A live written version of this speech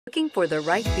Looking for the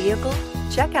right vehicle?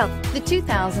 Check out the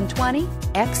 2020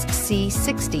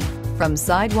 XC60. From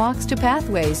sidewalks to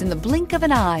pathways in the blink of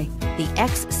an eye, the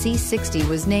XC60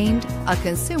 was named a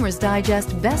Consumer's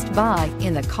Digest Best Buy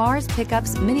in the cars,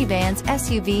 pickups, minivans,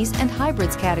 SUVs, and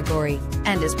hybrids category,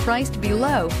 and is priced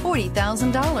below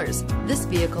 $40,000. This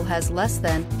vehicle has less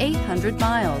than 800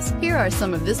 miles. Here are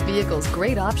some of this vehicle's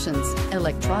great options: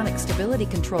 electronic stability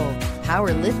control,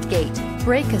 power liftgate,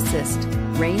 brake assist,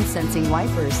 rain sensing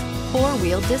wipers,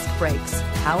 four-wheel disc brakes,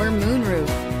 power moonroof,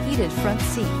 heated front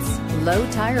seats, low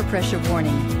tire pressure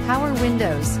warning, power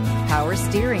windows, power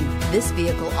steering. This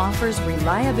vehicle offers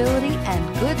reliability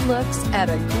and good looks at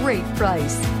a great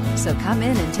price. So come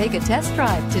in and take a test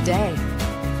drive today.